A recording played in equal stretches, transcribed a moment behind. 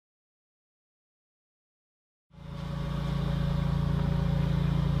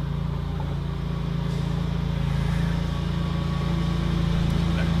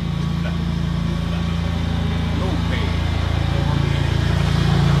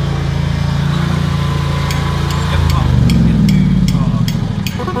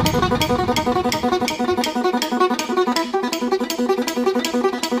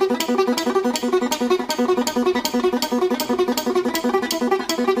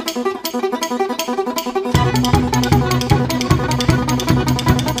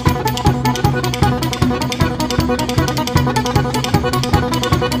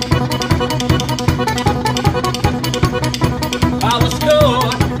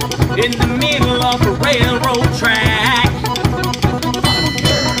in the middle of a railroad track.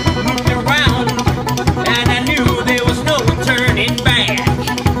 Looked around and I knew there was no turning back.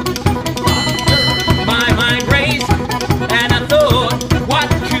 My mind raced and I thought, what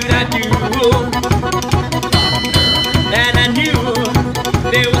could I do? And I knew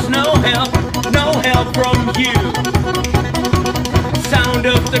there was no help from you. Sound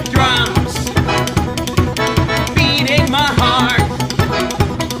of the drums beating my heart,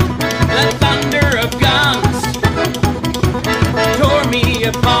 the thunder of guns tore me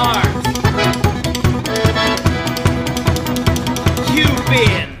apart. You've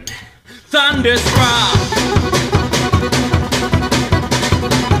been thunderstruck.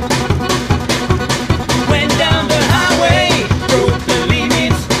 Went down the highway, broke the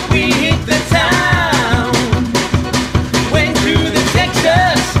limits, we hit the town. Went through the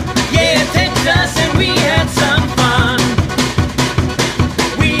Texas, yeah, Texas, and we had some fun.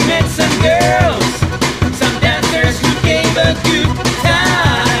 We met some girls, some dancers who gave a good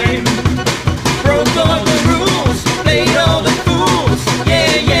time. Broke all the rules, played all the fools,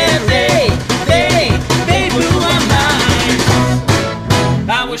 yeah, yeah, they blew my mind.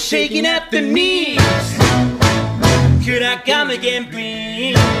 I was shaking at the knees. Could I come again,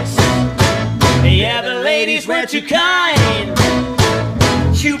 please? Yeah, the ladies were too kind.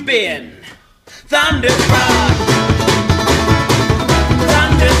 You've been thunderstruck.